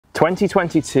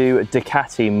2022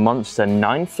 Ducati Monster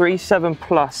 937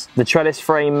 Plus. The trellis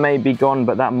frame may be gone,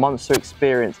 but that Monster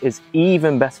experience is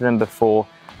even better than before.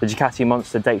 The Ducati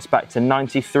Monster dates back to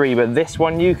 '93, but this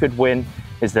one you could win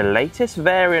is the latest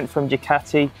variant from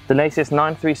Ducati. The latest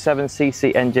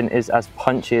 937cc engine is as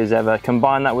punchy as ever.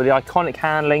 Combine that with the iconic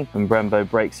handling and Brembo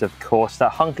brakes, of course, that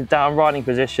hunkered down riding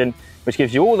position, which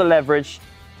gives you all the leverage.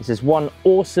 This is one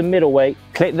awesome middleweight.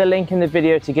 Click the link in the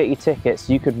video to get your tickets.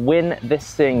 You could win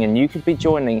this thing and you could be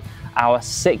joining our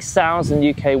 6,000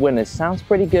 UK winners. Sounds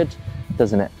pretty good,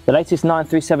 doesn't it? The latest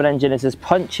 937 engine is as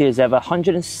punchy as ever.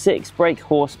 106 brake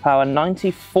horsepower,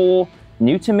 94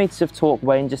 Newton meters of torque,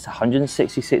 weighing just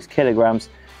 166 kilograms.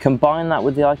 Combine that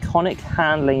with the iconic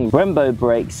handling, Brembo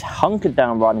brakes, hunkered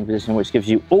down riding position, which gives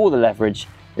you all the leverage.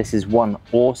 This is one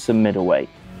awesome middleweight.